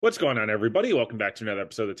What's going on, everybody? Welcome back to another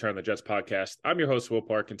episode of the Turn on the Jets podcast. I'm your host, Will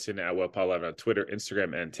Parkinson, at WillPaul11 on Twitter,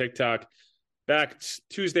 Instagram, and TikTok. Back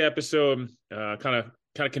Tuesday episode, kind of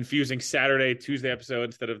confusing Saturday, Tuesday episode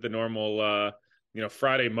instead of the normal,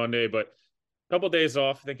 Friday, Monday. But a couple of days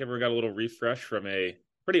off. I think everyone got a little refresh from a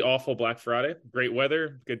pretty awful Black Friday. Great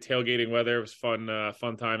weather, good tailgating weather. It was fun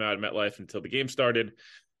time out at MetLife until the game started.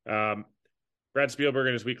 Brad Spielberger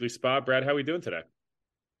in his weekly spot. Brad, how are we doing today?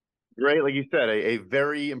 Great, like you said, a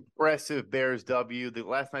very impressive Bears W. The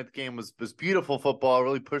last night's game was beautiful football,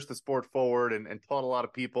 really pushed the sport forward and taught a lot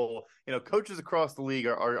of people. Coaches across the league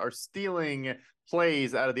are stealing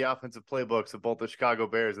plays out of the offensive playbooks of both the Chicago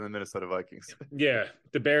Bears and the Minnesota Vikings. Yeah,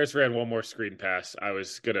 the Bears ran one more screen pass. I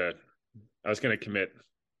was gonna commit,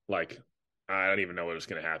 like, I don't even know what was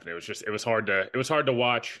gonna happen. It was hard to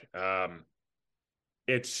watch.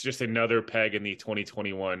 It's just another peg in the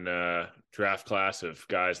 2021 draft class of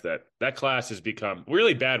guys that class has become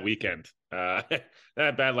really bad weekend. That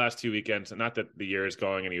bad last two weekends. Not that the year is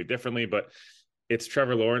going any differently, but it's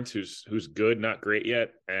Trevor Lawrence who's good, not great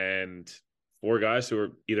yet, and four guys who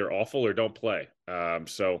are either awful or don't play.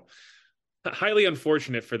 So highly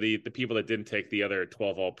unfortunate for the people that didn't take the other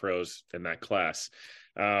 12 All Pros in that class.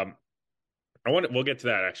 We'll get to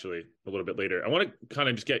that actually a little bit later. I want to kind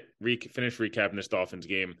of just finish recapping this Dolphins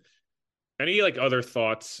game. Any other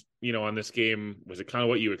thoughts, on this game? Was it kind of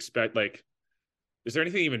what you expect? Like, is there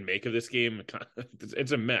anything to even make of this game?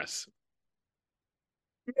 It's a mess.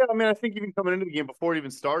 Yeah, I mean, I think even coming into the game before it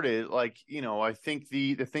even started, I think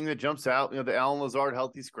the thing that jumps out, the Allen Lazard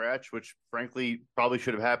healthy scratch, which frankly probably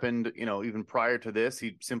should have happened, even prior to this.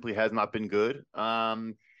 He simply has not been good.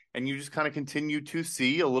 And you just kind of continue to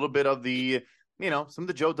see a little bit of the, some of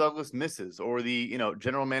the Joe Douglas misses or the,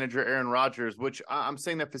 general manager Aaron Rodgers, which I'm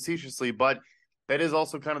saying that facetiously, but that is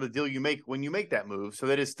also kind of the deal you make when you make that move. So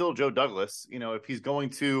that is still Joe Douglas, if he's going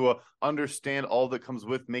to understand all that comes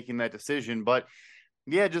with making that decision. But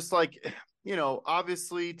yeah, just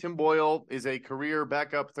obviously Tim Boyle is a career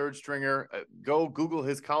backup third stringer. Go Google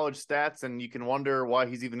his college stats and you can wonder why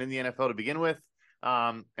he's even in the NFL to begin with.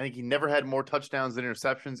 I think he never had more touchdowns than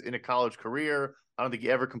interceptions in a college career. I don't think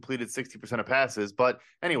he ever completed 60% of passes. But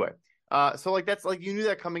anyway, so that's you knew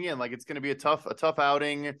that coming in. It's going to be a tough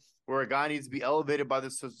outing where a guy needs to be elevated by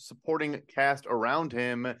the supporting cast around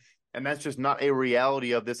him. And that's just not a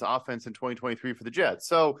reality of this offense in 2023 for the Jets.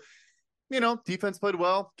 So, defense played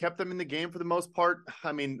well, kept them in the game for the most part.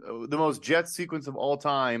 I mean, the most Jets sequence of all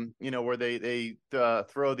time, where they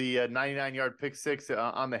throw the 99-yard pick six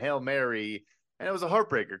on the Hail Mary. And it was a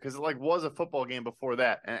heartbreaker because it was a football game before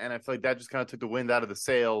that. And I feel like that just kind of took the wind out of the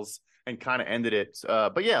sails and kind of ended it.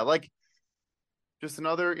 But yeah, just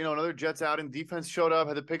another Jets outing. Defense showed up,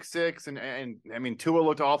 had the pick six. And I mean, Tua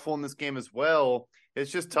looked awful in this game as well. It's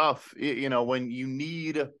just tough, when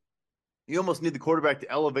you almost need the quarterback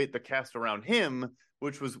to elevate the cast around him,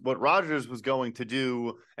 which was what Rodgers was going to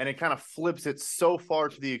do. And it kind of flips it so far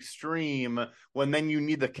to the extreme when then you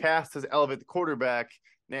need the cast to elevate the quarterback.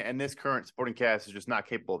 And this current supporting cast is just not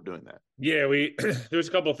capable of doing that. Yeah, there's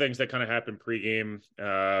a couple of things that kind of happened pregame.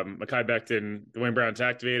 Mekhi Becton, Dwayne Brown's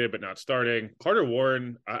activated but not starting. Carter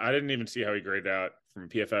Warren, I didn't even see how he graded out from a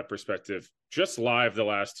PFF perspective. Just live the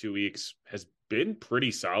last 2 weeks has been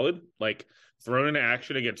pretty solid. Thrown into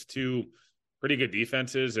action against two pretty good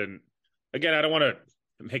defenses. And again, I don't want to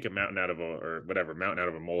make a mountain out of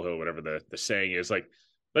a molehill, whatever the saying is.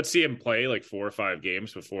 Let's see him play 4 or 5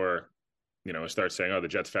 games before start saying, oh, the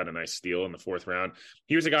Jets found a nice steal in the 4th round.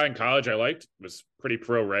 He was a guy in college I liked, was pretty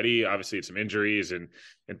pro ready. Obviously, had some injuries and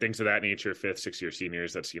things of that nature. 5th, 6th year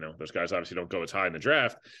seniors. That's, those guys obviously don't go as high in the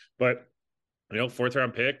draft. But, 4th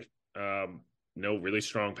round pick, really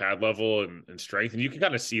strong pad level and strength. And you can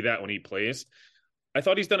kind of see that when he plays. I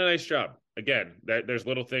thought he's done a nice job. Again, there's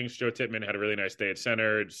little things. Joe Tippmann had a really nice day at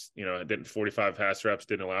center. Just, didn't 45 pass reps,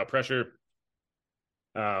 didn't allow pressure.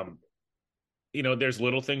 There's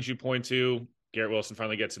little things you point to. Garrett Wilson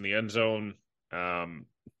finally gets in the end zone. There's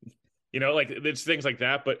things like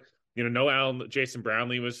that. But, no Allen, Jason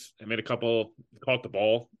Brownlee made a couple, caught the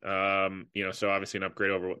ball. So obviously an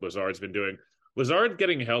upgrade over what Lazard's been doing. Lazard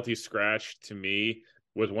getting a healthy scratch to me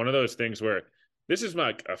was one of those things where this is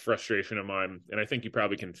a frustration of mine. And I think you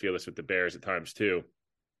probably can feel this with the Bears at times too.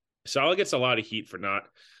 Saleh gets a lot of heat for not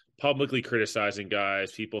publicly criticizing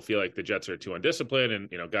guys. People feel like the Jets are too undisciplined and,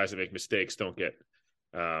 guys that make mistakes don't get,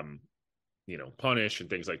 punished and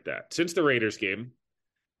things like that. Since the Raiders game,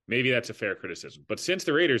 maybe that's a fair criticism. But since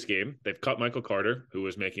the Raiders game, they've cut Michael Carter, who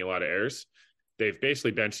was making a lot of errors. They've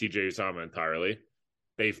basically benched CJ Uzomah entirely.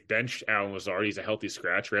 They've benched Allen Lazard. He's a healthy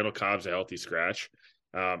scratch. Randall Cobb's a healthy scratch.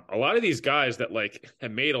 A lot of these guys that like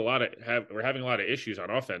have made a lot of were having a lot of issues on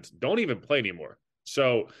offense don't even play anymore.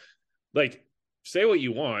 So like say what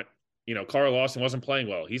you want, Carl Lawson wasn't playing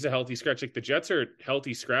well. He's a healthy scratch. Like the Jets are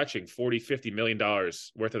healthy scratching 40-50 million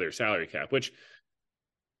dollars worth of their salary cap, which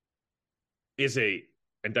is a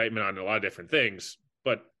indictment on a lot of different things.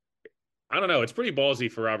 But I don't know. It's pretty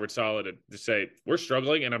ballsy for Robert Saleh to say we're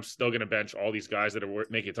struggling, and I'm still going to bench all these guys that are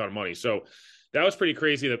making a ton of money. So that was pretty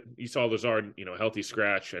crazy that you saw Lazard, healthy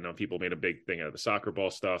scratch. I know people made a big thing out of the soccer ball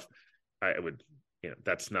stuff. I would,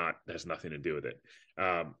 that has nothing to do with it.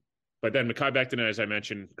 But then Mekhi Becton, as I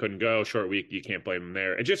mentioned, couldn't go. Short week, you can't blame him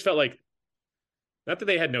there. It just felt like, not that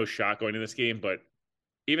they had no shot going in this game, but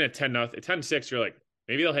even at 10-0, at 10-6, you're like,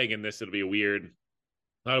 maybe they'll hang in this. It'll be a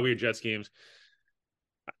lot of weird Jets games.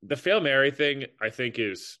 The Fail Mary thing, I think,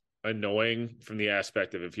 is annoying from the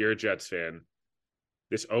aspect of if you're a Jets fan,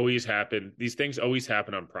 this always happened. These things always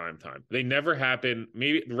happen on prime time. They never happen.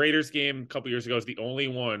 Maybe the Raiders game a couple years ago is the only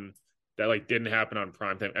one that like didn't happen on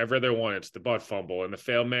prime time. Every other one, it's the butt fumble and the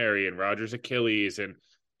Fail Mary and Rodgers' Achilles. And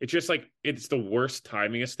it's just like, it's the worst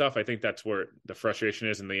timing of stuff. I think that's where the frustration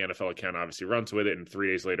is. And the NFL account obviously runs with it. And 3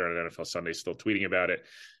 days later on NFL Sunday, still tweeting about it.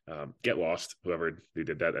 Get lost, whoever who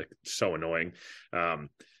did that. That's so annoying.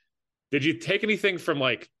 Did you take anything from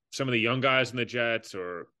like some of the young guys in the Jets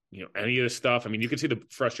or, any of this stuff? I mean, you can see the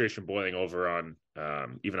frustration boiling over on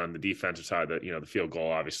even on the defensive side, the field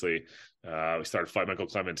goal, obviously. We started fight. Michael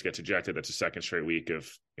Clemens gets ejected. That's a second straight week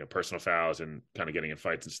of, personal fouls and kind of getting in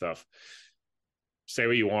fights and stuff. Say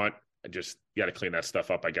what you want. You got to clean that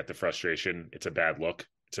stuff up. I get the frustration. It's a bad look.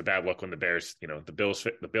 It's a bad look when the Bears,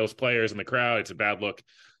 the Bills players in the crowd. It's a bad look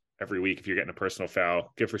every week if you're getting a personal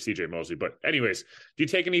foul. Good for CJ Mosley. But anyways, do you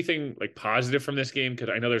take anything like positive from this game? Because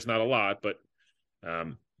I know there's not a lot, but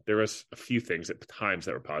there was a few things at times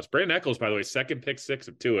that were positive. Brandon Echols, by the way, second pick six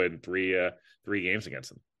of Tua in three games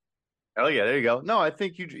against him. Oh yeah, there you go. No, I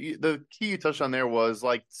think the key you touched on there was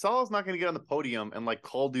like Salah's not going to get on the podium and like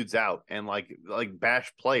call dudes out and like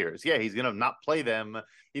bash players. Yeah, he's going to not play them,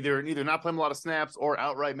 either not play them a lot of snaps or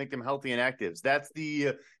outright make them healthy and actives. That's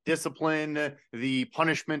the discipline, the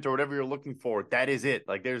punishment, or whatever you're looking for. That is it.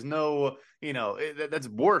 Like there's no, that's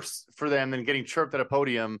worse for them than getting chirped at a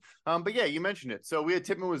podium. But yeah, you mentioned it. So we had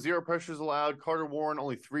Tippmann with 0 pressures allowed, Carter Warren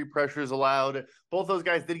only 3 pressures allowed. Both those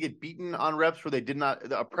guys did get beaten on reps where they did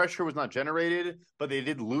not, a pressure was not generated, but they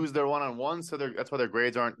did lose their one-on-one. So that's why their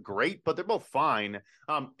grades aren't great, but they're both fine.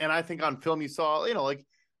 And I think on film you saw, like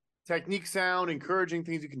technique sound, encouraging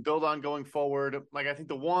things you can build on going forward. Like I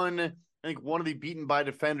think one of the beaten by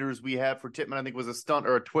defenders we have for Tippmann, I think, was a stunt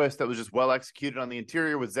or a twist that was just well executed on the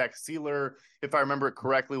interior with Zach Sealer, if I remember it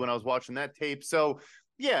correctly when I was watching that tape. So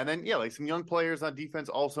yeah, and then like some young players on defense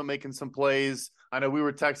also making some plays. I know we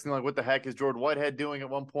were texting like, what the heck is Jordan Whitehead doing at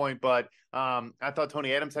one point, but I thought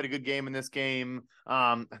Tony Adams had a good game in this game.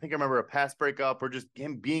 I think I remember a pass breakup or just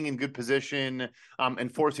him being in good position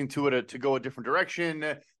and forcing Tua to go a different direction.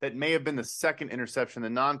 That may have been the second interception, the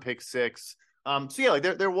non-pick six. So yeah, like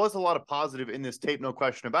there was a lot of positive in this tape, no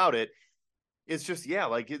question about it. It's just, yeah,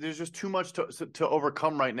 like there's just too much to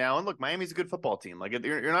overcome right now. And look, Miami's a good football team. Like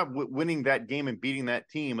you're not winning that game and beating that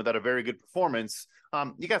team without a very good performance.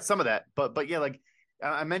 You got some of that, but yeah, like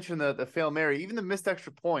I mentioned the Fail Mary, even the missed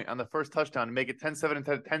extra point on the first touchdown to make it 10-7 and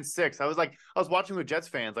 10-6. I was watching with Jets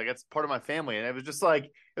fans, like it's part of my family, and it was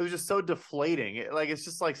just so deflating. It's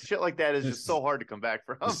just like shit like that is just so hard to come back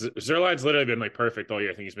from. Zerline's literally been like perfect all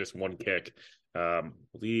year. I think he's missed one kick. I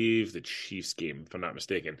believe the Chiefs game, if I'm not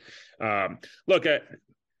mistaken. Look,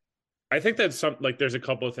 I think that there's a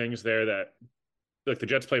couple of things there that look, the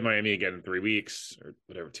Jets play Miami again in 3 weeks or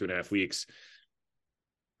whatever, 2.5 weeks.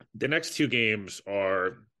 The next 2 games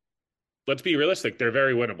are, let's be realistic, they're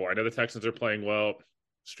very winnable. I know the Texans are playing well.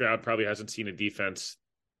 Stroud probably hasn't seen a defense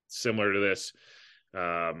similar to this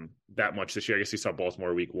that much this year. I guess he saw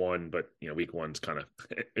Baltimore week 1, but week 1's kind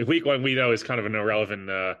of week 1 we know is kind of an irrelevant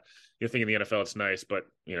thing in the NFL. It's nice, but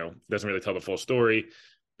doesn't really tell the full story.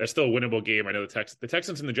 That's still a winnable game. I know the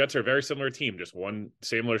Texans and the Jets are a very similar team, just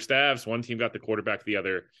similar staffs. One team got the quarterback, the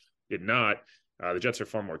other did not. The Jets are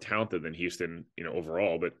far more talented than Houston,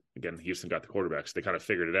 overall. But again, Houston got the quarterback, so they kind of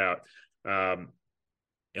figured it out.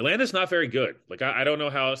 Atlanta's not very good. Like I don't know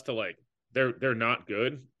how else to like. They're not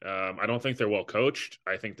good. I don't think they're well coached.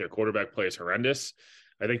 I think their quarterback play is horrendous.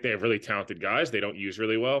 I think they have really talented guys they don't use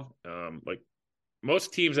really well. Like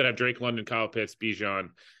most teams that have Drake London, Kyle Pitts, Bijan,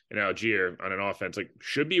 and Algier on an offense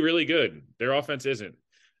should be really good. Their offense isn't.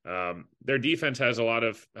 Their defense had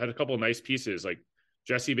a couple of nice pieces like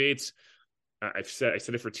Jesse Bates. I said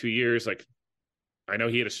it for 2 years. Like I know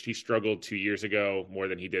he struggled 2 years ago more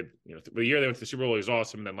than he did. The year they went to the Super Bowl, he was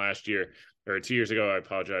awesome. And then last year, or 2 years ago, I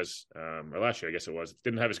apologize, or last year, I guess it was,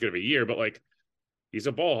 didn't have as good of a year, but like he's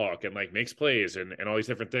a ball hawk and like makes plays and all these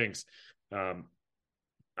different things. Um,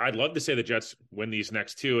 I'd love to say the Jets win these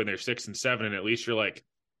next two and they're 6-7, and at least you're like,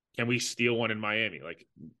 can we steal one in Miami? Like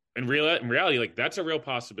in reality, like that's a real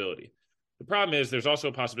possibility. The problem is there's also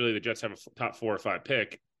a possibility the Jets have a top 4 or 5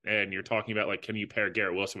 pick, and you're talking about like, can you pair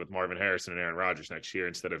Garrett Wilson with Marvin Harrison and Aaron Rodgers next year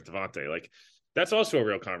instead of Devontae? Like that's also a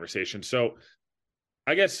real conversation. So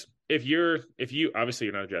I guess if you obviously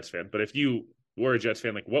you're not a Jets fan, but if you were a Jets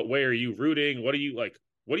fan, like what way are you rooting? What do you like?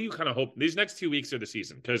 What do you kind of hope these next 2 weeks of the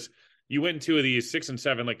season? Because you win 2 of these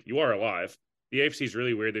 6-7, like you are alive. The AFC is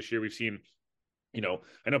really weird this year. We've seen, I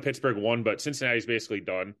know Pittsburgh won, but Cincinnati's basically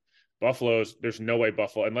done. There's no way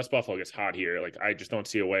unless Buffalo gets hot here, like I just don't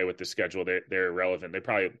see a way with the schedule. They're irrelevant. They're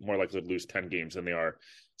probably more likely to lose 10 games than they are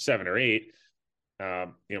 7 or 8.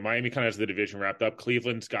 Miami kind of has the division wrapped up.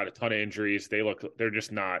 Cleveland's got a ton of injuries. They're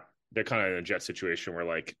kind of in a Jet situation where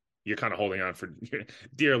like you're kind of holding on for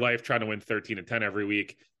dear life, trying to win 13-10 every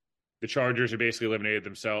week. The Chargers are basically eliminated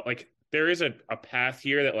themselves. Like there is a path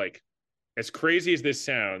here that like, as crazy as this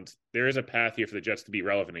sounds, there is a path here for the Jets to be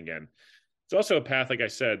relevant again. It's also a path, like I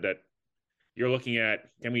said, that you're looking at,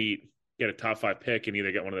 can we get a top 5 pick and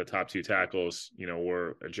either get one of the top 2 tackles,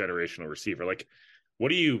 or a generational receiver? Like, what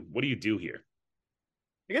do you do here?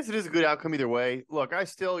 I guess it is a good outcome either way. Look,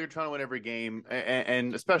 you're trying to win every game.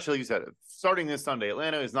 And especially, you said, starting this Sunday,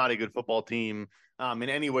 Atlanta is not a good football team in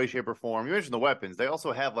any way, shape, or form. You mentioned the weapons. They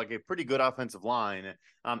also have like a pretty good offensive line,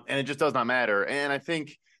 and it just does not matter. And I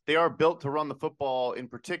think they are built to run the football in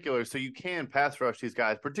particular, so you can pass rush these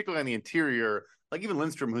guys, particularly on the interior. Like even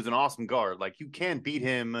Lindstrom, who's an awesome guard, like you can beat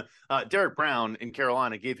him. Derek Brown in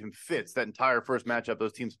Carolina gave him fits that entire first matchup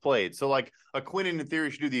those teams played. So like a Quinnen in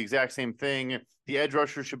theory should do the exact same thing. The edge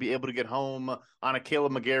rusher should be able to get home on a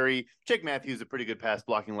Caleb McGarry. Jake Matthews is a pretty good pass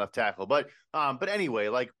blocking left tackle. But anyway,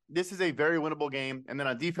 like this is a very winnable game. And then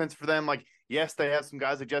on defense for them, like yes, they have some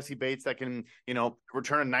guys like Jesse Bates that can,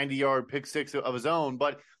 return a 90-yard pick six of his own,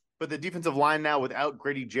 but the defensive line now without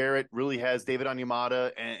Grady Jarrett really has David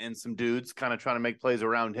Onyemata and some dudes kind of trying to make plays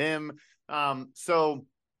around him. So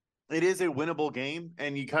it is a winnable game,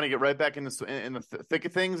 and you kind of get right back in the thick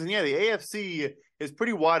of things. And yeah, the AFC is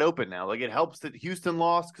pretty wide open now. Like it helps that Houston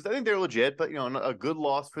lost because I think they're legit, but a good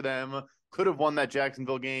loss for them. Could have won that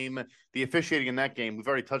Jacksonville game. The officiating in that game, we've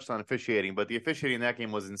already touched on officiating, but the officiating in that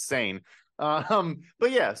game was insane.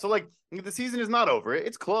 But yeah, so like the season is not over.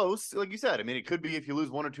 It's close, like you said. I mean, it could be if you lose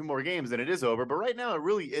 1 or 2 more games, then it is over. But right now, it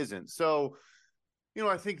really isn't. So,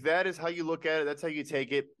 I think that is how you look at it. That's how you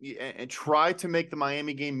take it, and try to make the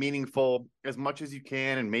Miami game meaningful as much as you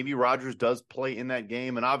can. And maybe Rodgers does play in that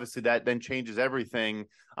game, and obviously that then changes everything.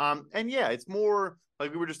 And yeah, it's more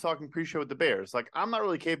like we were just talking pre-show with the Bears. Like I'm not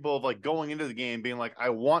really capable of like going into the game being like I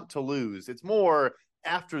want to lose. It's more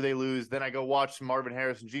after they lose, then I go watch some Marvin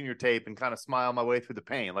Harrison Jr. tape and kind of smile my way through the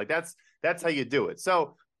pain. Like that's how you do it.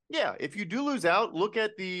 So yeah, if you do lose out, look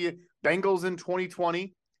at the Bengals in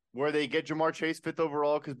 2020 where they get Jamar Chase 5th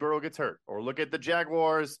overall because Burrow gets hurt, or look at the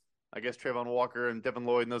Jaguars. I guess Trayvon Walker and Devin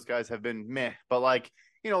Lloyd and those guys have been meh, but like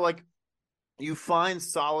you find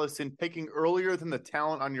solace in picking earlier than the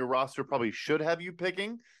talent on your roster probably should have you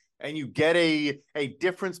picking, and you get a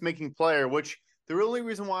difference making player, which the only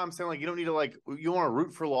reason why I'm saying like you don't need to you want to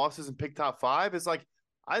root for losses and pick top 5 is like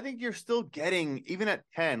I think you're still getting, even at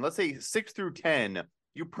 10, let's say 6 through 10,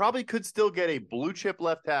 you probably could still get a blue chip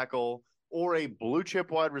left tackle or a blue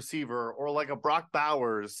chip wide receiver or like a Brock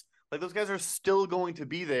Bowers. Like those guys are still going to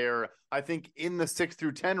be there, I think, in the 6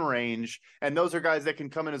 through 10 range. And those are guys that can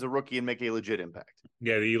come in as a rookie and make a legit impact.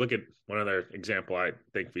 Yeah, you look at one other example I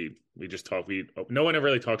think we just talked, no one ever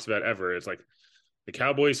really talks about ever. It's like the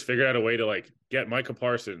Cowboys figured out a way to like get Micah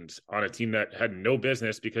Parsons on a team that had no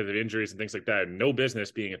business because of injuries and things like that, no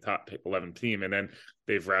business being a top 11 team. And then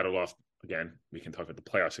they've rattled off, again, we can talk about the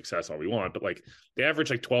playoff success all we want, but like they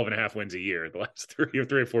average like 12.5 wins a year the last 3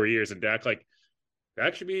 or 4 years. And Dak, like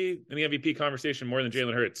that should be in the MVP conversation more than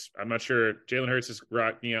Jalen Hurts. I'm not sure. Jalen Hurts is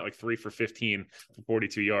rocking out like 3 for 15 for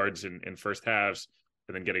 42 yards in first halves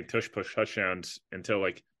and then getting push touchdowns until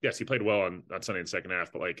like, yes, he played well on Sunday in the second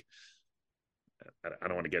half, but like, I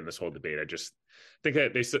don't want to get in this whole debate. I just think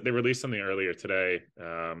that they released something earlier today.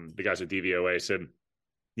 The guys at DVOA said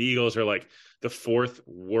the Eagles are like the 4th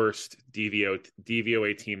worst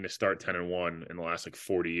DVOA team to start 10-1 in the last like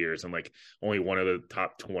 40 years. And like only one of the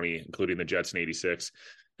top 20, including the Jets in 86,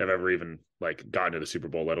 have ever even like gotten to the Super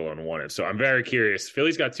Bowl, let alone won it. So I'm very curious.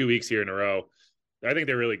 Philly's got 2 weeks here in a row. I think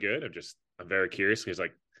they're really good. I'm very curious because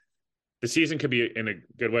like the season could be in a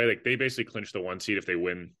good way. Like they basically clinch the 1 seed if they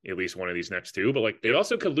win at least one of these next two, but like they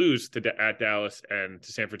also could lose at Dallas and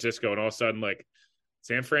to San Francisco, and all of a sudden like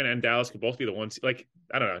San Fran and Dallas could both be the 1 seed. Like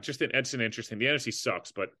I don't know, it's an interesting. The NFC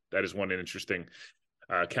sucks, but that is one interesting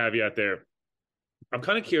caveat there. I'm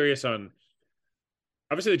kind of curious on.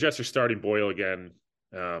 Obviously, the Jets are starting Boyle again.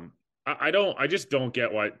 I just don't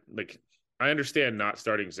get why. Like, I understand not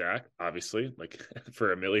starting Zach, obviously, like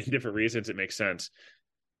for a million different reasons, it makes sense.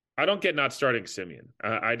 I don't get not starting Simeon.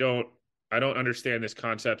 I don't understand this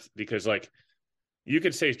concept because, like, you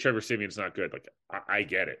could say Trevor Simeon's not good. Like, I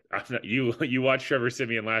get it. I'm not, you watched Trevor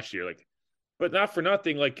Simeon last year, like, but not for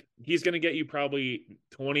nothing. Like, he's going to get you probably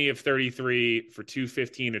 20 of 33 for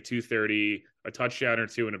 215 or 230, a touchdown or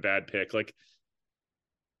two, and a bad pick. Like,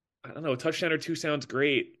 I don't know, a touchdown or two sounds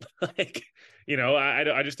great. Like,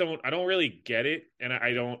 I just don't, I don't really get it. And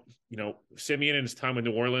I don't, Simeon in his time with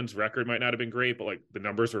New Orleans record might not have been great, but like the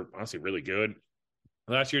numbers were honestly really good.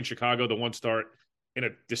 Last year in Chicago, the one start in a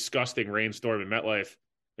disgusting rainstorm in MetLife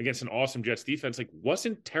against an awesome Jets defense, like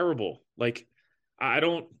wasn't terrible. Like,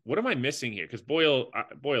 what am I missing here? Because Boyle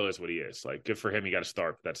is what he is. Like, good for him. He got to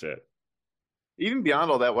start. But that's it. Even beyond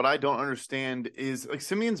all that, what I don't understand is like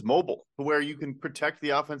Simeon's mobile, where you can protect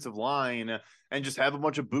the offensive line and just have a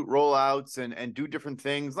bunch of boot rollouts and do different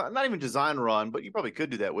things. Not even design run, but you probably could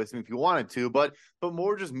do that with him if you wanted to. But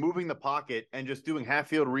more just moving the pocket and just doing half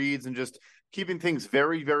field reads and just keeping things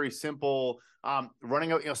very, very simple.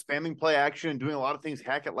 Running out, spamming play action and doing a lot of things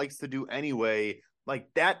Hackett likes to do anyway. Like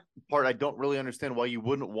that part, I don't really understand why you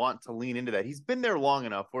wouldn't want to lean into that. He's been there long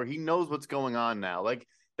enough where he knows what's going on now. Like,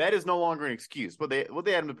 that is no longer an excuse. What they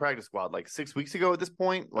had him to practice squad like 6 weeks ago at this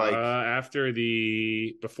point. Like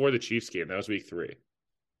before the Chiefs game, that was week 3.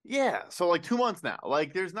 Yeah, so like 2 months now.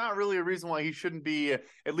 Like, there's not really a reason why he shouldn't be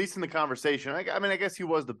at least in the conversation. I mean, I guess he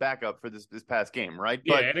was the backup for this past game, right?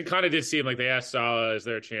 Yeah, and it kind of did seem like they asked Saleh, "Is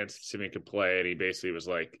there a chance Simeon could play?" And he basically was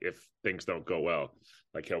like, "If things don't go well,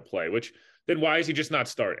 like he'll play." Which then why is he just not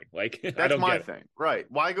starting? Like That's I don't my get thing, right?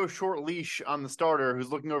 Why go short leash on the starter who's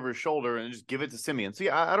looking over his shoulder and just give it to Simeon? See,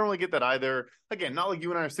 I don't really get that either. Again, not like you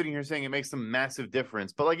and I are sitting here saying it makes a massive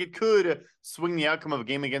difference, but like it could swing the outcome of a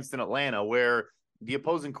game against an Atlanta where the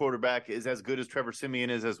opposing quarterback is as good as Trevor Simeon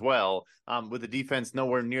is as well, with the defense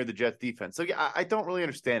nowhere near the Jets defense. So yeah, I don't really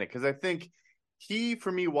understand it because I think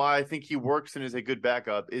why I think he works and is a good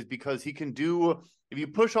backup is because he can do, if you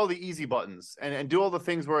push all the easy buttons and do all the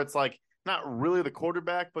things where it's like not really the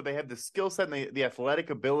quarterback, but they have the skill set and the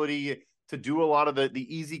athletic ability to do a lot of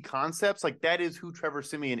the easy concepts. Like that is who Trevor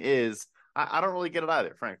Simeon is. I don't really get it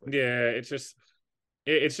either, frankly. Yeah, it's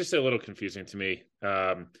just a little confusing to me.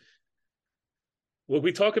 Well,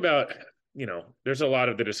 we talk about, there's a lot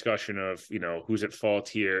of the discussion of, who's at fault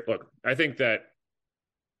here. Look, I think that,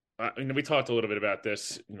 we talked a little bit about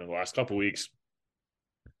this, the last couple of weeks.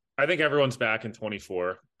 I think everyone's back in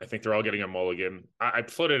 24. I think they're all getting a mulligan. I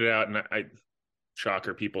floated it out, and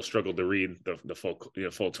shocker, people struggled to read the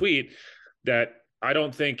full tweet, that I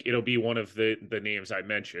don't think it'll be one of the names I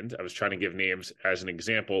mentioned. I was trying to give names as an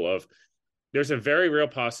example of, there's a very real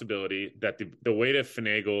possibility that the way to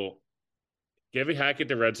finagle giving Hackett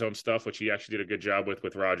the red zone stuff, which he actually did a good job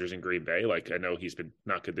with Rodgers in Green Bay. Like, I know he's been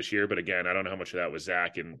not good this year, but again, I don't know how much of that was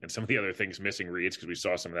Zach and some of the other things missing reads, because we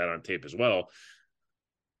saw some of that on tape as well.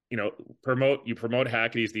 Promote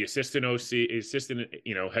Hackett. He's the assistant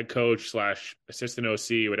head coach / assistant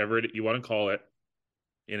OC, whatever you want to call it.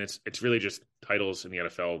 And it's really just titles in the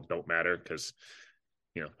NFL don't matter because,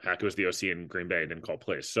 Hackett was the OC in Green Bay and didn't call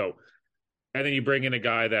plays. So, and then you bring in a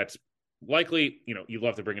guy that's likely, you'd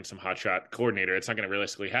love to bring in some hotshot coordinator. It's not going to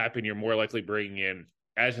realistically happen. You're more likely bringing in,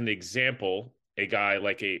 as an example, a guy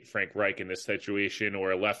like a Frank Reich in this situation,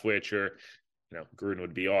 or a Leftwich, or, Gruden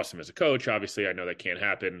would be awesome as a coach. Obviously, I know that can't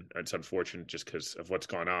happen. It's unfortunate just because of what's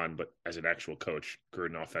gone on, but as an actual coach,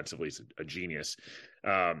 Gruden offensively is a genius.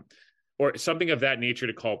 Or something of that nature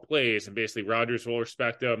to call plays. And basically Rodgers will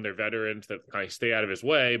respect them. They're veterans that kind of stay out of his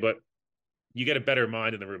way, but you get a better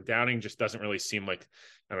mind in the room. Downing just doesn't really seem like,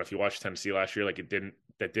 I don't know if you watched Tennessee last year, like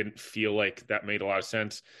that didn't feel like that made a lot of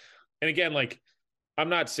sense. And again, like, I'm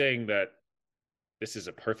not saying that this is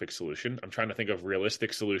a perfect solution. I'm trying to think of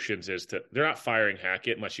realistic solutions. They're not firing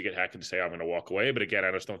Hackett unless you get Hackett to say, I'm going to walk away. But again,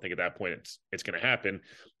 I just don't think at that point it's going to happen.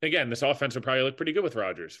 Again, this offense would probably look pretty good with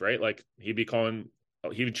Rodgers, right? Like he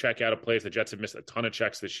would check out of plays. The Jets have missed a ton of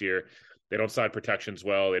checks this year. They don't side protections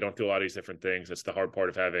well. They don't do a lot of these different things. That's the hard part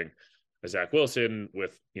of having a Zach Wilson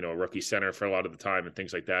with, a rookie center for a lot of the time and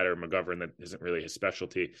things like that, or McGovern that isn't really his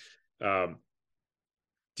specialty.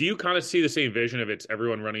 Do you kind of see the same vision of it's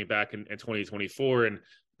everyone running back in 2024? And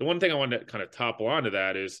the one thing I wanted to kind of topple onto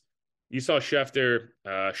that is, you saw Schefter,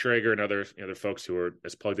 Schrager, and other folks who are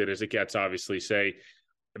as plugged in as it gets, obviously, say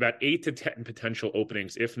about 8 to 10 potential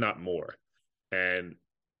openings, if not more. And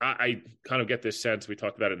I kind of get this sense, we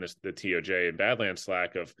talked about it in the TOJ and Badlands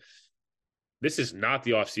Slack, of this is not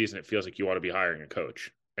the offseason it feels like you want to be hiring a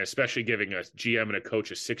coach, and especially giving a GM and a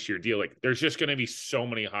coach a 6-year deal. Like, there's just going to be so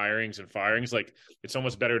many hirings and firings. Like, it's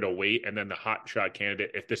almost better to wait, and then the hot shot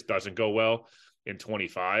candidate, if this doesn't go well in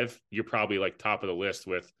 25, you're probably like top of the list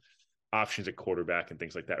with options at quarterback and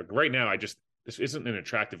things like that. Right now, this isn't an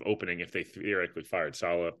attractive opening if they theoretically fired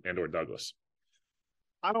Saleh and or Douglas.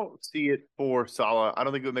 I don't see it for Saleh. I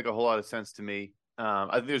don't think it would make a whole lot of sense to me.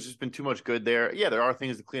 I think there's just been too much good there. Yeah, there are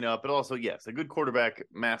things to clean up, but also, yes, a good quarterback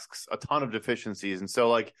masks a ton of deficiencies, and so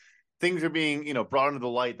like things are being brought into the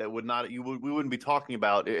light that we wouldn't be talking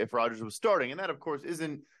about if Rodgers was starting, and that of course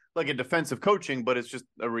isn't like a defensive coaching, but it's just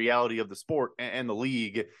a reality of the sport and the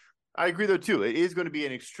league. I agree though too. It is going to be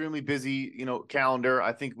an extremely busy calendar.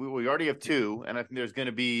 I think we already have two, and I think there's going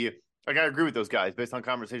to be like I agree with those guys based on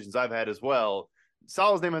conversations I've had as well.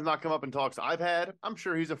 Salah's name has not come up in talks I've had. I'm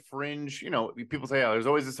sure he's a fringe, people say, oh, there's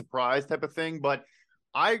always a surprise type of thing. But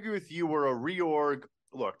I agree with you. We're a reorg.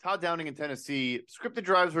 Look, Todd Downing in Tennessee, scripted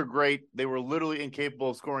drives were great. They were literally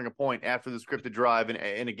incapable of scoring a point after the scripted drive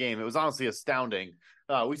in a game. It was honestly astounding.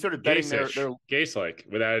 We started betting their Gase-like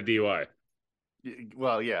without a DUI.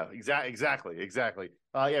 Well, yeah, exactly.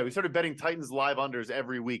 Yeah, we started betting Titans live unders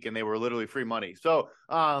every week, and they were literally free money. So,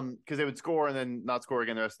 because they would score and then not score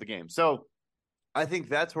again the rest of the game. So, I think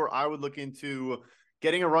that's where I would look into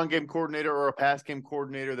getting a run game coordinator or a pass game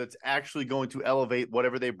coordinator that's actually going to elevate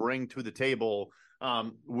whatever they bring to the table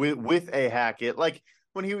with a Hackett. Like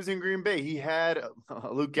when he was in Green Bay, he had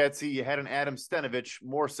Luke Getsy, he had an Adam Stenavich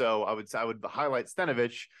more so. I would highlight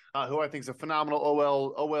Stenavich, who I think is a phenomenal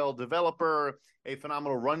OL developer, a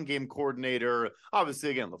phenomenal run game coordinator. Obviously,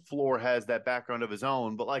 again, LaFleur has that background of his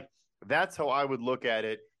own, but like that's how I would look at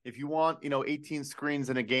it. If you want, 18 screens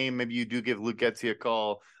in a game, maybe you do give Luke Getsy a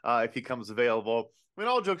call if he comes available. I mean,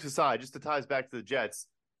 all jokes aside, just to tie us back to the Jets,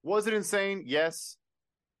 was it insane? Yes.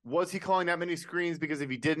 Was he calling that many screens because if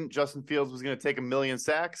he didn't, Justin Fields was going to take 1 million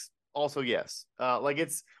sacks? Also, yes.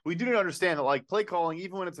 We do understand that, like, play calling,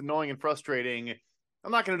 even when it's annoying and frustrating,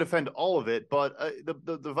 I'm not going to defend all of it, but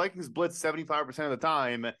the Vikings blitz 75% of the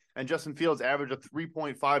time, and Justin Fields averaged a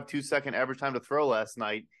 3.52 second average time to throw last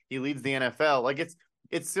night. He leads the NFL. Like,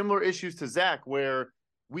 it's similar issues to Zach, where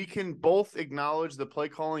we can both acknowledge the play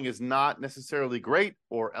calling is not necessarily great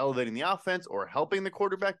or elevating the offense or helping the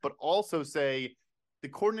quarterback, but also say the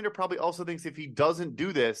coordinator probably also thinks if he doesn't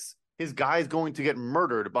do this, his guy is going to get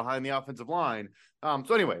murdered behind the offensive line.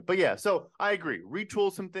 So anyway, but yeah, so I agree.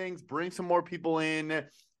 Retool some things, bring some more people in,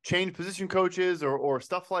 change position coaches or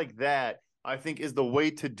stuff like that, I think is the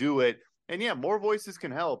way to do it. And yeah, more voices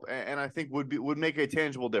can help, and I think would make a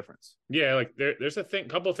tangible difference. Yeah, like there's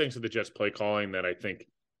couple of things with the Jets play calling that I think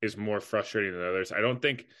is more frustrating than others. I don't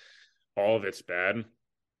think all of it's bad.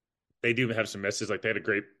 They do have some misses. Like they had a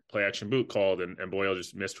great play action boot called, and Boyle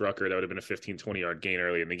just missed Rucker. That would have been a 15-20 yard gain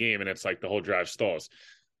early in the game, and it's like the whole drive stalls.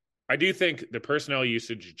 I do think the personnel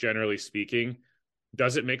usage, generally speaking,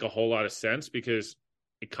 doesn't make a whole lot of sense because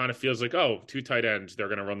it kind of feels like, oh, 2 tight ends, they're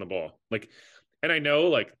going to run the ball. Like, and I know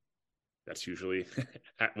like that's usually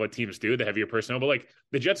what teams do, the heavier personnel. But like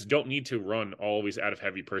the Jets don't need to run always out of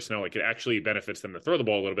heavy personnel. Like it actually benefits them to throw the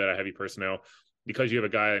ball a little bit out of heavy personnel because you have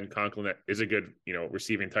a guy in Conklin that is a good,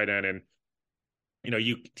 receiving tight end. And,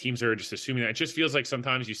 teams are just assuming that. It just feels like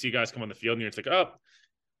sometimes you see guys come on the field and it's like, oh,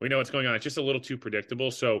 we know what's going on. It's just a little too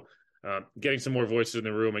predictable. So getting some more voices in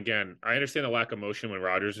the room. Again, I understand the lack of motion when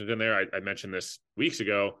Rodgers was in there. I mentioned this weeks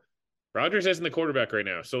ago. Rodgers isn't the quarterback right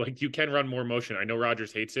now. So, like, you can run more motion. I know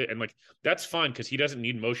Rodgers hates it. And, like, that's fine because he doesn't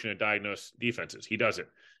need motion to diagnose defenses. He doesn't.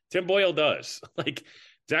 Tim Boyle does. Like,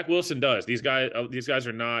 Zach Wilson does. These guys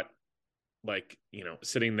are not, like,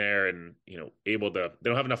 sitting there and, able to – they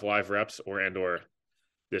don't have enough live reps or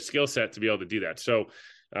the skill set to be able to do that. So,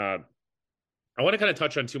 I want to kind of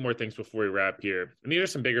touch on 2 more things before we wrap here. And these are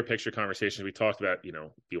some bigger picture conversations. We talked about, do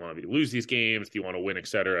you want to lose these games? Do you want to win, et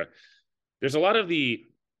cetera? There's a lot of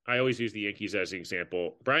I always use the Yankees as an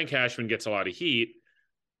example. Brian Cashman gets a lot of heat,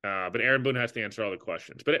 but Aaron Boone has to answer all the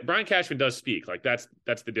questions. But Brian Cashman does speak. Like that's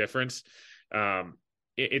the difference.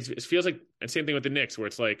 It feels like the same thing with the Knicks, where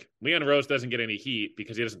it's like Leon Rose doesn't get any heat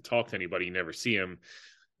because he doesn't talk to anybody. You never see him.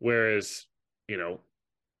 Whereas,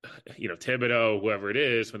 Thibodeau, whoever it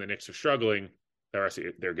is, when the Knicks are struggling, they're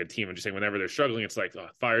a good team. I'm just saying whenever they're struggling, it's like, oh,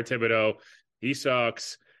 fire Thibodeau. He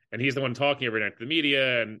sucks. And he's the one talking every night to the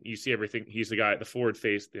media, and you see everything. He's the guy, the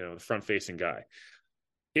the front-facing guy.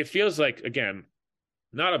 It feels like, again,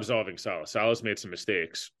 not absolving Saleh. Saleh's made some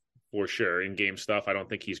mistakes. for sure. In game stuff, I don't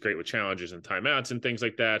think he's great with challenges and timeouts and things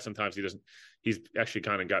like that. Sometimes he doesn't. He's actually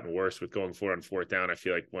kind of gotten worse with going for it on fourth down. I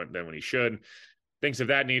feel like than when he should. Things of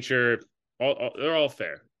that nature, they're all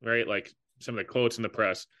fair, right? Like some of the quotes in the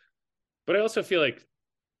press. But I also feel like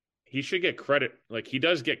he should get credit. Like he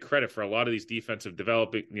does get credit for a lot of these defensive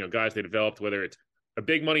developing, guys they developed, whether it's a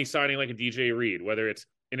big money signing like a DJ Reed, whether it's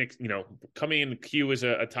coming in Q as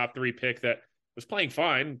a top 3 pick that was playing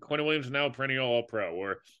fine. Quentin Williams is now a perennial All-Pro,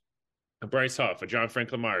 or a Bryce Huff, a John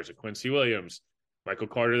Franklin Myers, a Quincy Williams, Michael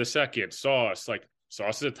Carter II, Sauce. Like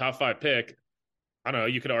Sauce is a top 5 pick. I don't know.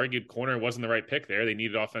 You could argue corner wasn't the right pick there. They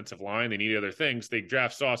needed offensive line. They needed other things. They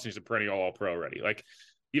draft Sauce and he's a perennial All-Pro already. Like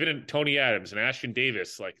even in Tony Adams and Ashton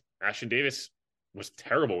Davis, like Ashton Davis was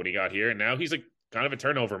terrible when he got here. And now he's like kind of a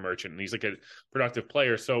turnover merchant and he's like a productive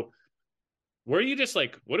player. So where you just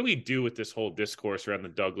like, what do we do with this whole discourse around the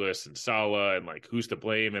Douglas and Saleh and like who's to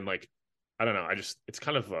blame? And like, I don't know. It's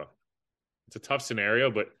kind of it's a tough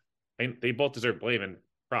scenario, but they both deserve blame. And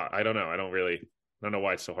I don't know. I don't know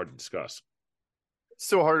why it's so hard to discuss. It's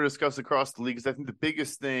so hard to discuss across the league because I think the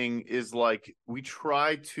biggest thing is like we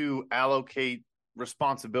try to allocate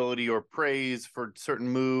responsibility or praise for certain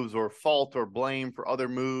moves or fault or blame for other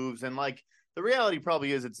moves. And like the reality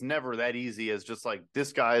probably is it's never that easy as just like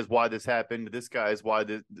this guy is why this happened. This guy is why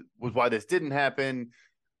this didn't happen.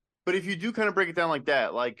 But if you do kind of break it down like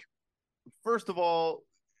that, like first of all,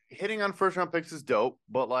 hitting on first round picks is dope,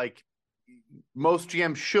 but like most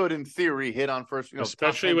GMs should, in theory, hit on first.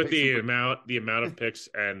 Especially with the amount of picks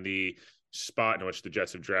and the spot in which the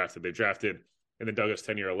Jets have drafted. They drafted in the Douglas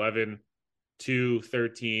 10-year 11, 2,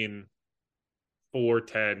 13, 4,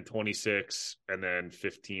 10, 26, and then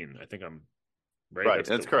 15. I think I'm right. Right,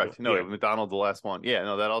 that's correct. No, McDonald, the last one. Yeah,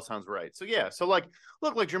 no, that all sounds right. So yeah, so like,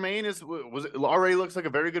 look, like Jermaine was already looks like a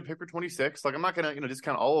very good pick for 26. Like I'm not gonna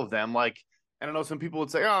discount all of them. Like, and I know some people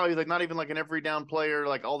would say, oh, he's like not even like an every down player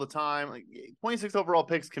like all the time. Like 26 overall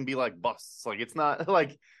picks can be like busts. Like it's not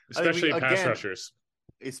like especially pass rushers.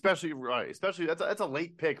 Especially that's a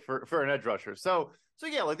late pick for an edge rusher. So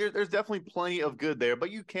yeah, like there's definitely plenty of good there,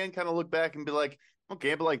 but you can kind of look back and be like,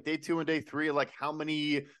 okay, but like day 2 and day 3, like how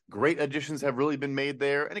many great additions have really been made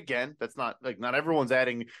there? And again, that's not like not everyone's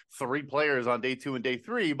adding 3 players on day 2 and day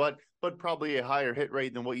 3, but probably a higher hit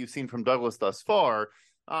rate than what you've seen from Douglas thus far.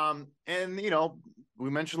 And we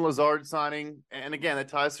mentioned Lazard signing, and again, it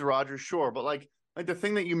ties to Rodgers, sure, but like the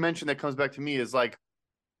thing that you mentioned that comes back to me is like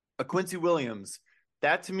a Quincy Williams.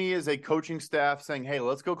 That to me is a coaching staff saying, hey,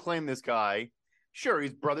 let's go claim this guy. Sure,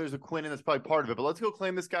 he's brothers with Quinn, and that's probably part of it, but let's go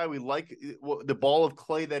claim this guy. We like the ball of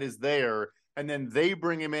clay that is there, and then they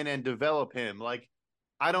bring him in and develop him. Like,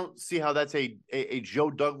 I don't see how that's a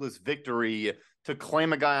Joe Douglas victory to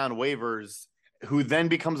claim a guy on waivers who then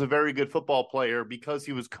becomes a very good football player because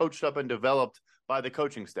he was coached up and developed by the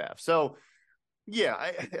coaching staff. So, yeah,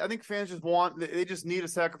 I think fans they just need a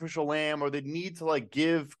sacrificial lamb, or they need to like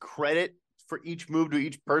give credit for each move to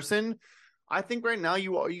each person. I think right now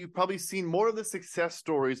you've probably seen more of the success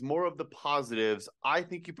stories, more of the positives. I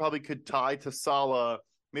think you probably could tie to Saleh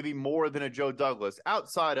maybe more than a Joe Douglas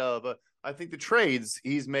outside of, I think the trades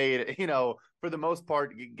he's made, for the most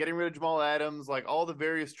part, getting rid of Jamal Adams, like all the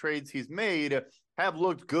various trades he's made have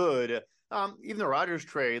looked good. Even the Rodgers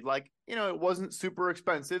trade, it wasn't super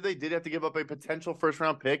expensive. They did have to give up a potential first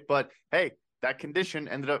round pick, but hey, that condition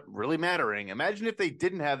ended up really mattering. Imagine if they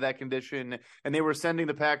didn't have that condition and they were sending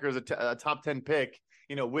the Packers a top 10 pick,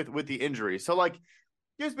 with the injury. So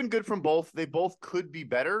it's been good from both. They both could be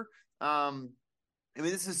better.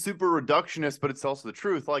 This is super reductionist, but it's also the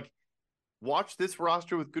truth. Watch this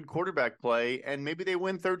roster with good quarterback play, and maybe they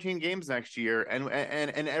win 13 games next year, and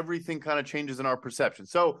everything kind of changes in our perception.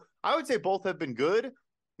 So I would say both have been good.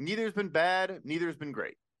 Neither's been bad. Neither's been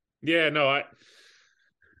great. Yeah, no, I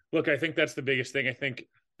think that's the biggest thing. I think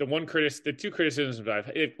the two criticisms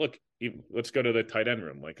let's go to the tight end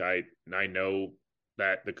room. I know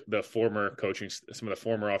that the former coaching, some of the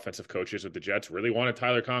former offensive coaches with the Jets really wanted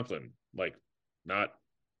Tyler Conklin, not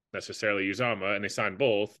necessarily Uzomah, and they signed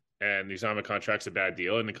both. And the Uzomah contract's a bad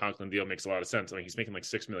deal, and the Conklin deal makes a lot of sense. I mean, he's making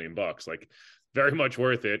 $6 million, very much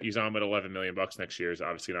worth it. Uzomah at $11 million next year is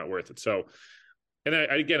obviously not worth it. So, and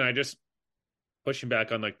I just pushing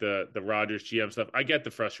back on the Rodgers GM stuff. I get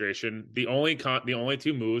the frustration. The only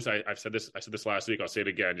two moves I said this last week. I'll say it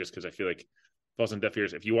again just because I feel like it falls on deaf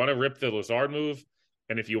ears. If you want to rip the Lazard move,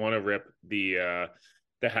 and if you want to rip the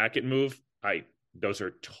Hackett move, those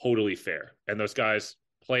are totally fair. And those guys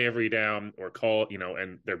play every down or call,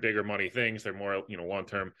 and they're bigger money things. They're more,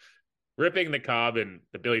 long-term ripping the Cobb and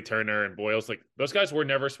the Billy Turner and Boyles, like those guys were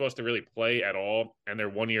never supposed to really play at all, and they're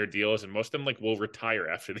 1 year deals, and most of them like will retire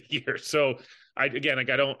after the year. So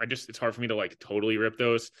it's hard for me to like totally rip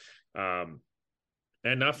those. And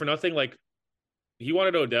not for nothing, like he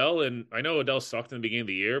wanted Odell, and I know Odell sucked in the beginning of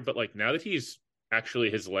the year, but like now that he's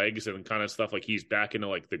actually his legs and kind of stuff, like he's back into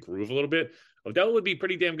like the groove a little bit, Odell would be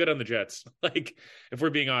pretty damn good on the Jets. Like if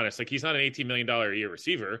we're being honest, like he's not an $18 million a year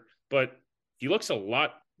receiver, but he looks a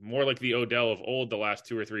lot more like the Odell of old the last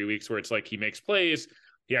 2 or 3 weeks, where it's like he makes plays,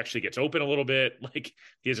 he actually gets open a little bit, like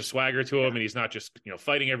he has a swagger to him, and he's not just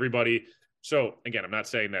fighting everybody. So again, I'm not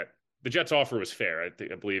saying that the Jets offer was fair.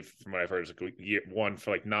 I believe from what I've heard, it was like one for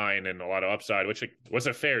like 9 and a lot of upside, which was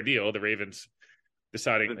a fair deal. The Ravens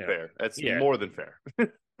deciding fair. That's more than fair.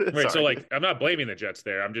 Right. So like, I'm not blaming the Jets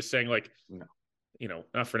there. I'm just saying like,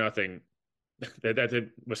 not for nothing. That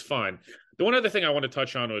was fine. The one other thing I want to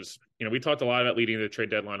touch on was, we talked a lot about leading the trade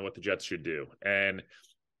deadline, what the Jets should do. And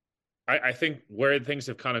I think where things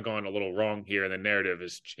have kind of gone a little wrong here and the narrative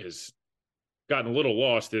is gotten a little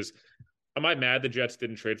lost is, am I mad the Jets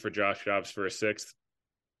didn't trade for Josh Dobbs for a 6th?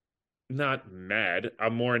 Not mad.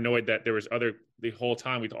 I'm more annoyed that there was the whole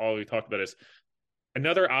time we talked about is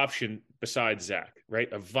another option besides Zach,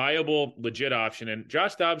 right? A viable, legit option. And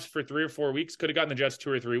Josh Dobbs for 3 or 4 weeks could have gotten the Jets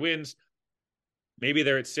 2 or 3 wins. Maybe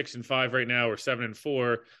they're at 6-5 right now or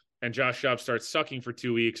 7-4, and Josh Dobbs starts sucking for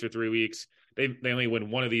 2 weeks or 3 weeks. They only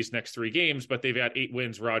win one of these next 3 games, but they've had 8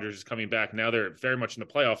 wins. Rodgers is coming back. Now they're very much in the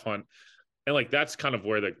playoff hunt. And like that's kind of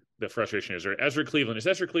where the frustration is. Right? Ezra Cleveland. Is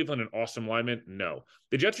Ezra Cleveland an awesome lineman? No.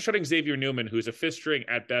 The Jets are shutting Xavier Newman, who's a 5th string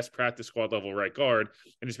at best practice squad level right guard,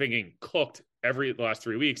 and has been getting cooked the last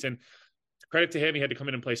 3 weeks. And credit to him, he had to come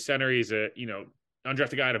in and play center. He's a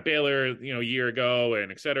undrafted guy at a Baylor, a year ago,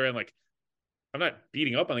 and et cetera. And like, I'm not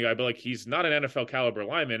beating up on the guy, but like he's not an NFL caliber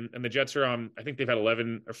lineman. And the Jets are on, I think they've had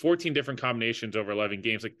 11 or 14 different combinations over 11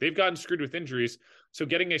 games. Like they've gotten screwed with injuries. So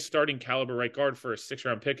getting a starting caliber right guard for a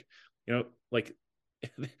 6th-round pick, like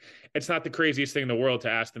it's not the craziest thing in the world to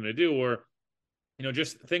ask them to do, or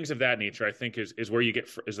just things of that nature. I think is where you get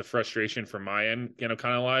is the frustration from my end, kind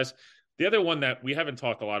of lies. The other one that we haven't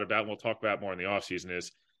talked a lot about, and we'll talk about more in the offseason,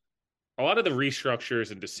 is a lot of the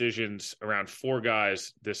restructures and decisions around 4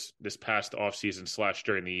 guys this past offseason /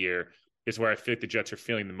 during the year is where I think the Jets are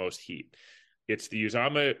feeling the most heat. It's the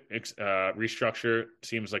Uzama restructure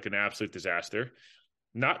seems like an absolute disaster.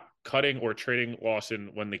 Not cutting or trading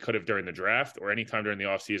Lawson when they could have during the draft or anytime during the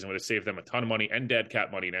offseason would have saved them a ton of money and dead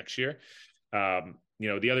cap money next year.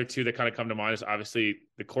 The other 2 that kind of come to mind is obviously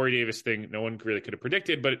the Corey Davis thing. No one really could have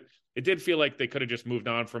predicted, but it did feel like they could have just moved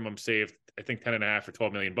on from him, saved, I think, 10.5 or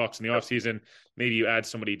 $12 million in the offseason. Maybe you add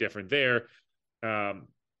somebody different there. And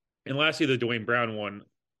lastly, the Dwayne Brown one,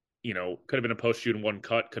 could have been a post-shoot and 1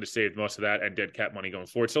 cut, could have saved most of that and dead cap money going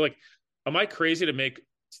forward. So, like, am I crazy to make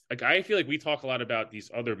 – like, I feel like we talk a lot about these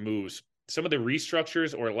other moves, some of the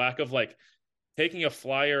restructures or lack of, like, taking a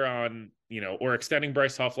flyer on, or extending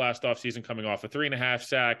Bryce Huff last offseason coming off a 3.5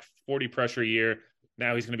 sack, 40 pressure year.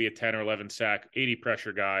 Now he's going to be a 10 or 11 sack, 80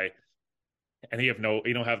 pressure guy. And you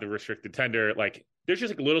don't have the restricted tender. Like, there's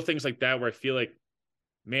just like little things like that where I feel like,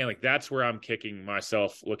 man, like that's where I'm kicking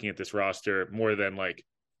myself looking at this roster more than like,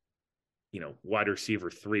 wide receiver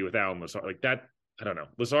 3 with Allen Lazard. Like that, I don't know.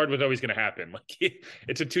 Lazard was always going to happen. Like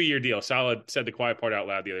it's a 2-year deal. Solid said the quiet part out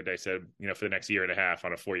loud the other day, said, for the next 1.5 years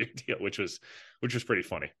on a 4-year deal, which was pretty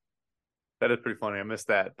funny. That is pretty funny. I missed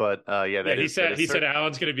that, but he said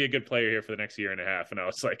Allen's going to be a good player here for the next 1.5 years, and I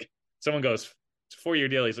was like, someone goes, it's a 4-year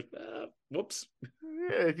deal. He's like, whoops.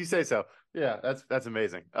 Yeah, if you say so. Yeah, that's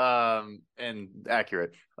amazing. And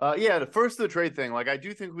accurate. The first of the trade thing, like I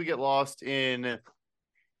do think we get lost in.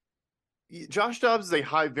 Josh Dobbs is a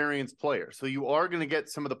high variance player, so you are going to get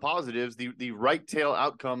some of the positives, the right tail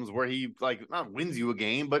outcomes where he like not wins you a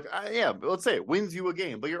game, but let's say it wins you a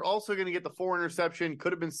game. But you're also going to get the 4 interception,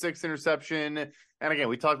 could have been 6 interception, and again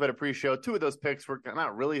we talked about it pre-show. 2 of those picks were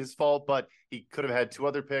not really his fault, but he could have had 2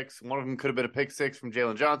 other picks. One of them could have been a pick 6 from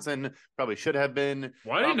Jalen Johnson, probably should have been.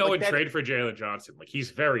 Why didn't no one trade for Jalen Johnson? Like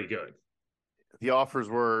he's very good. The offers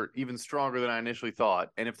were even stronger than I initially thought.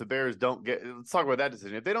 And if the Bears let's talk about that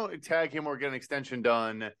decision. If they don't tag him or get an extension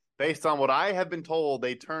done based on what I have been told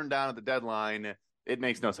they turned down at the deadline, it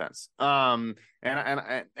makes no sense. And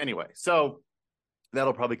anyway, so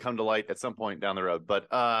that'll probably come to light at some point down the road, but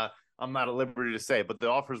I'm not at liberty to say, but the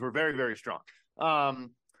offers were very, very strong.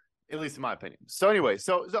 At least in my opinion. So anyway,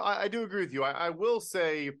 so I do agree with you. I will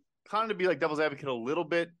say kind of to be like devil's advocate a little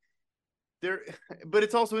bit, there, but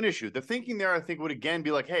it's also an issue. The thinking there, I think, would again be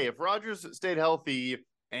like, hey, if Rodgers stayed healthy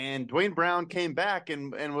and Dwayne Brown came back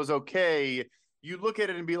and was okay, you look at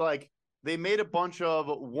it and be like, they made a bunch of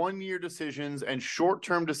 1-year decisions and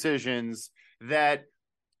short-term decisions that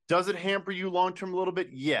does it hamper you long-term a little bit?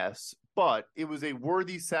 Yes, but it was a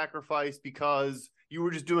worthy sacrifice because you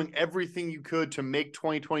were just doing everything you could to make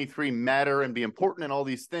 2023 matter and be important and all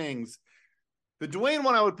these things. The Dwayne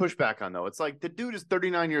one I would push back on, though. It's like the dude is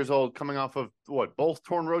 39 years old, coming off of both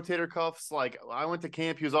torn rotator cuffs. Like, I went to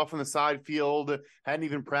camp, he was off on the side field, hadn't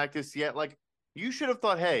even practiced yet. Like, you should have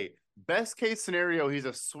thought, hey, best case scenario, he's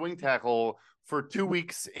a swing tackle for 2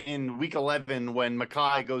 weeks in week 11 when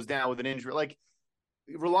Mackay goes down with an injury. Like,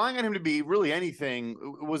 relying on him to be really anything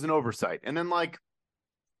was an oversight. And then, like,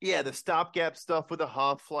 yeah, the stopgap stuff with the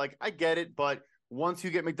Huff, like, I get it, but once you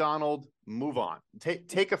get McDonald, move on.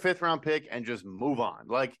 Take a 5th-round pick and just move on.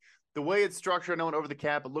 Like, the way it's structured, I know over the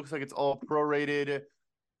cap, it looks like it's all prorated.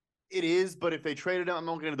 It is, but if they traded him, I'm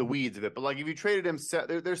not getting into the weeds of it, but like if you traded him,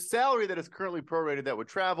 there's salary that is currently prorated that would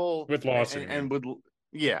travel with Lawson and would,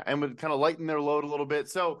 yeah, and would kind of lighten their load a little bit.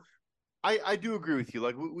 So I do agree with you.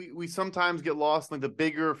 Like we sometimes get lost in like the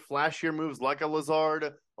bigger, flashier moves like a Lazard.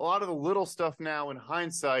 A lot of the little stuff now in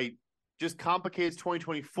hindsight just complicates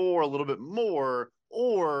 2024 a little bit more,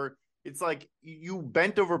 or it's like you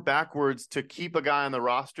bent over backwards to keep a guy on the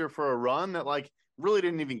roster for a run that like really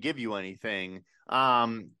didn't even give you anything.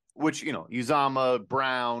 Which, you know, Uzama,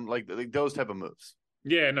 Brown, like those type of moves.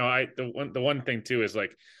 Yeah, no, the one thing too is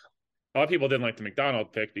like a lot of people didn't like the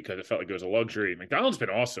McDonald pick because it felt like it was a luxury. McDonald's been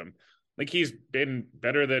awesome. Like he's been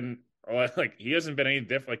better than like he hasn't been any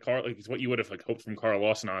different. Like Carl, like he's what you would have like hoped from Carl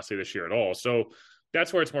Lawson honestly this year at all. So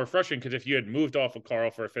that's where it's more frustrating because if you had moved off of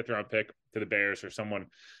Carl for a 5th-round pick to the Bears or someone,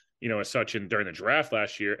 you know, as such, and during the draft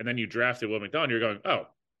last year, and then you drafted Will McDonald, you're going, oh,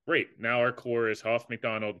 great. Now our core is Huff,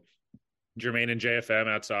 McDonald, Jermaine, and JFM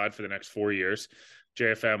outside for the next 4 years.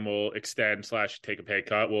 JFM will extend / take a pay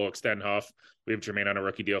cut. We'll extend Huff. We have Jermaine on a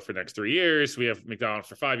rookie deal for the next 3 years. We have McDonald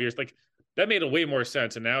for 5 years. Like that made a way more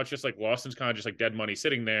sense. And now it's just like Lawson's kind of just like dead money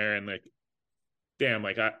sitting there. And like, damn,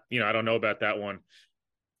 like I don't know about that one.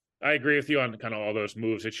 I agree with you on kind of all those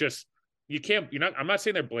moves. It's just I'm not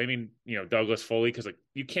saying they're blaming, you know, Douglas fully because like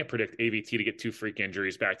you can't predict AVT to get 2 freak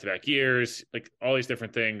injuries back-to-back years, like all these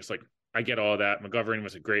different things. Like I get all that. McGovern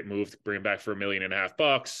was a great move to bring him back for $1.5 million.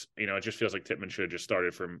 You know, it just feels like Tippmann should have just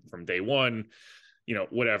started from day one. You know,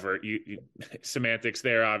 whatever. You semantics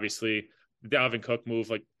there, obviously. The Dalvin Cook move,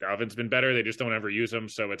 like Dalvin's been better. They just don't ever use him.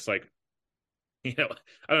 So it's like, you know,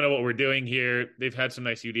 I don't know what we're doing here. They've had some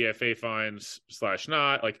nice UDFA fines /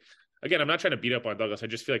 not. Like, again, I'm not trying to beat up on Douglas. I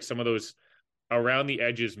just feel like some of those around the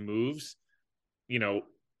edges moves, you know,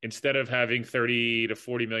 instead of having 30 to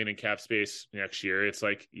 40 million in cap space next year, it's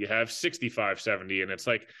like you have 65, 70. And it's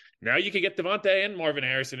like, now you can get Devontae and Marvin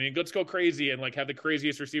Harrison and let's go crazy and like have the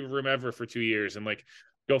craziest receiver room ever for 2 years and like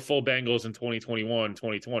go full Bengals in 2021,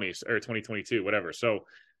 2020 or 2022, whatever. So,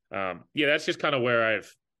 yeah, that's just kind of where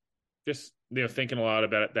I've just, you know, thinking a lot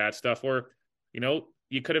about that stuff. Or, you know,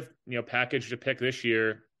 you could have, you know, packaged a pick this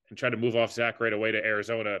year and tried to move off Zach right away to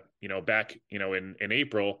Arizona, you know, back, you know, in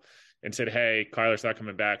April and said, hey, Kyler's not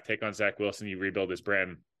coming back. Take on Zach Wilson. You rebuild this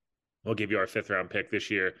brand. We'll give you our 5th-round pick this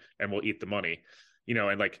year and we'll eat the money, you know,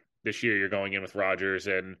 and like this year you're going in with Rodgers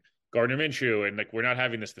and Gardner Minshew. And like, we're not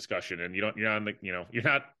having this discussion and you're not like, you know, you're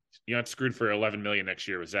not screwed for 11 million next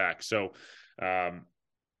year with Zach. So,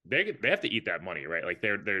 they have to eat that money, right? Like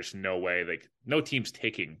there's no way, like no team's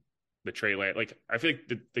taking the Trey Lance. Like I feel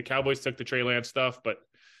like the Cowboys took the Trey Lance stuff, but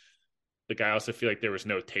like I also feel like there was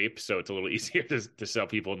no tape, so it's a little easier to sell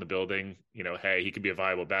people in the building. You know, hey, he could be a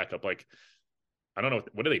viable backup. Like I don't know,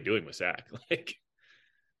 what are they doing with Zach? Like,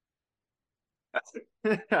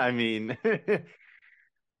 I mean,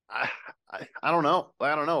 I don't know.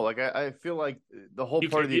 I don't know. Like I feel like the whole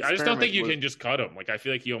part of the I just don't think you was, can just cut him. Like I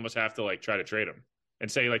feel like you almost have to like try to trade him and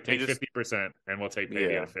say like take 50% and we'll take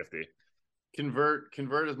maybe at 50.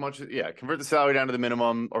 Convert as much as convert the salary down to the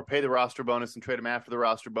minimum or pay the roster bonus and trade him after the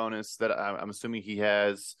roster bonus that I'm assuming he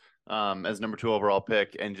has as number 2 overall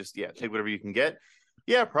pick and just take whatever you can get.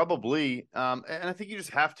 Yeah, probably. And I think you just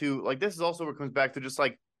have to, like, this is also where it comes back to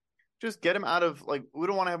just get him out of, like, we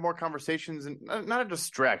don't want to have more conversations and not a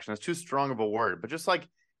distraction. That's too strong of a word, but just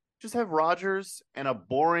have Rodgers and a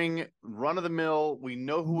boring run of the mill. We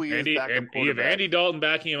know who he is. And you have Andy Dalton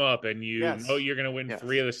backing him up, and you know you're going to win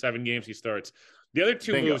 3 of the 7 games he starts. The other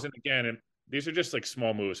 2 moves, and again, and these are just like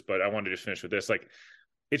small moves, but I wanted to just finish with this. Like,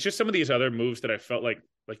 it's just some of these other moves that I felt like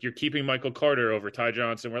you're keeping Michael Carter over Ty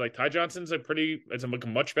Johnson. We're like, Ty Johnson's a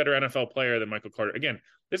much better NFL player than Michael Carter. Again,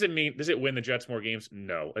 does it win the Jets more games?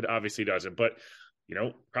 No, it obviously doesn't. But, you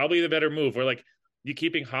know, probably the better move. We're like, you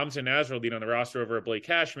keeping Hamza Nasruddin on the roster over Blake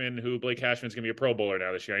Cashman, who Blake Cashman's going to be a Pro Bowler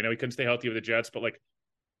now this year. I know he couldn't stay healthy with the Jets, but like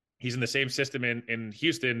he's in the same system in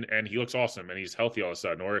Houston and he looks awesome and he's healthy all of a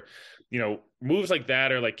sudden. Or, moves like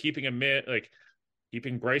that, or like keeping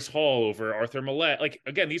Bryce Hall over Arthur Millette. Like,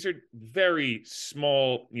 again, these are very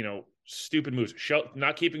small, stupid moves.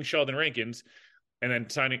 Not keeping Sheldon Rankins and then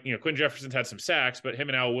signing, Quinn Jefferson's had some sacks, but him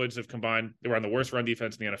and Al Woods have combined. They were on the worst run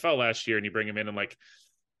defense in the NFL last year, and you bring him in and like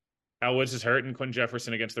Al Woods is hurt and Quinn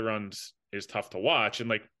Jefferson against the runs is tough to watch. And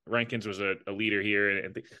like Rankins was a leader here.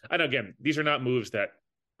 And again, these are not moves that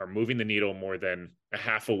are moving the needle more than a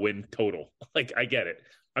half a win total. Like, I get it.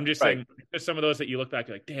 I'm just saying there's some of those that you look back,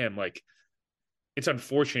 you're like, damn, like, it's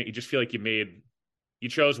unfortunate. You just feel like you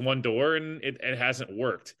chose one door and it hasn't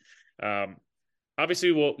worked.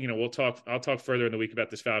 Obviously I'll talk further in the week about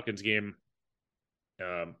this Falcons game.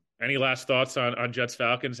 Any last thoughts on Jets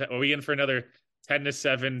Falcons? Are we in for another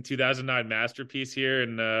 10-7 2009 masterpiece here?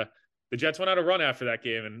 And the Jets went on a run after that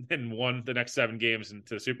game and won the next 7 games and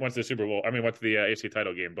went to the Super Bowl. I mean, went to the AFC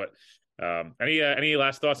title game. But any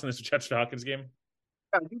last thoughts on this Jets Falcons game?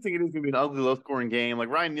 I do think it is going to be an ugly, low-scoring game. Like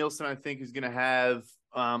Ryan Nielsen, I think is going to have.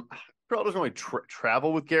 Probably doesn't really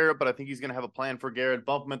travel with Garrett, but I think he's going to have a plan for Garrett.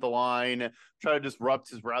 Bump him at the line, try to disrupt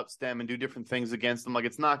his route stem, and do different things against him. Like,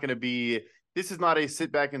 it's not going to be. This is not a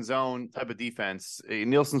sit back and zone type of defense.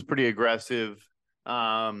 Nielsen's pretty aggressive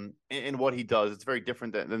in what he does. It's very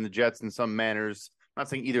different than the Jets in some manners. I'm not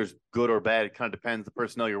saying either is good or bad. It kind of depends the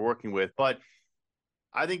personnel you're working with, but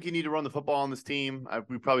I think you need to run the football on this team.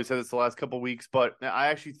 We probably said this the last couple of weeks, but I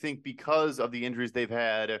actually think because of the injuries they've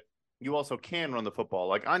had, you also can run the football.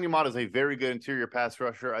 Like, Onyemata is a very good interior pass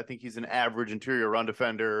rusher. I think he's an average interior run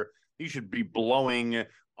defender. He should be blowing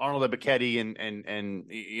Arnold Ebiketie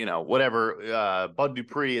and whatever, Bud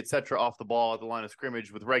Dupree, et cetera, off the ball at the line of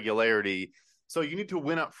scrimmage with regularity. So you need to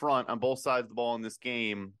win up front on both sides of the ball in this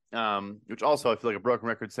game, which also I feel like a broken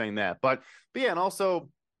record saying that. But yeah, and also,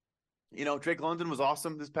 Drake London was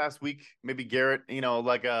awesome this past week. Maybe Garrett,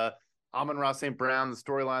 like Amon-Ra St. Brown, the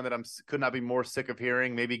storyline that could not be more sick of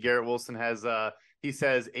hearing. Maybe Garrett Wilson has, he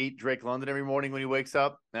says 8 Drake London every morning when he wakes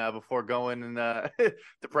up before going and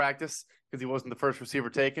to practice because he wasn't the first receiver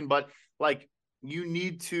taken. But like, you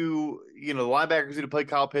need to, the linebackers need to play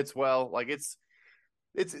Kyle Pitts well. Like, it's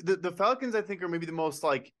the Falcons, I think, are maybe the most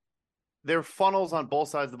like, they're funnels on both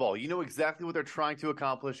sides of the ball. You know exactly what they're trying to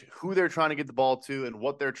accomplish, who they're trying to get the ball to, and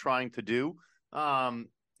what they're trying to do.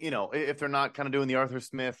 If they're not kind of doing the Arthur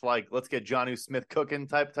Smith, like, let's get Jonnu Smith cooking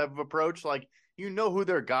type of approach, like, who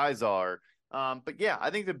their guys are. But yeah,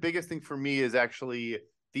 I think the biggest thing for me is actually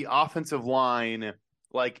the offensive line,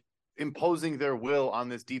 like, imposing their will on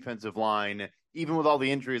this defensive line, even with all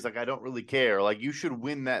the injuries. Like, I don't really care. Like, you should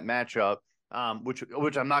win that matchup,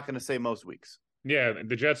 which I'm not going to say most weeks. Yeah,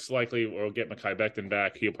 the Jets likely will get Mekhi Becton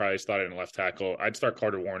back. He'll probably start in left tackle. I'd start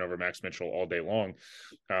Carter Warren over Max Mitchell all day long.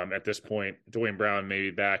 At this point, Dwayne Brown maybe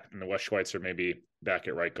back, and the Wes Schweitzer maybe back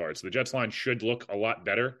at right guard. So the Jets line should look a lot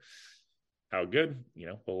better. How good?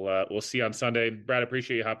 We'll see on Sunday. Brad,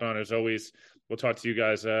 appreciate you hopping on as always. We'll talk to you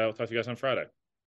guys. On Friday.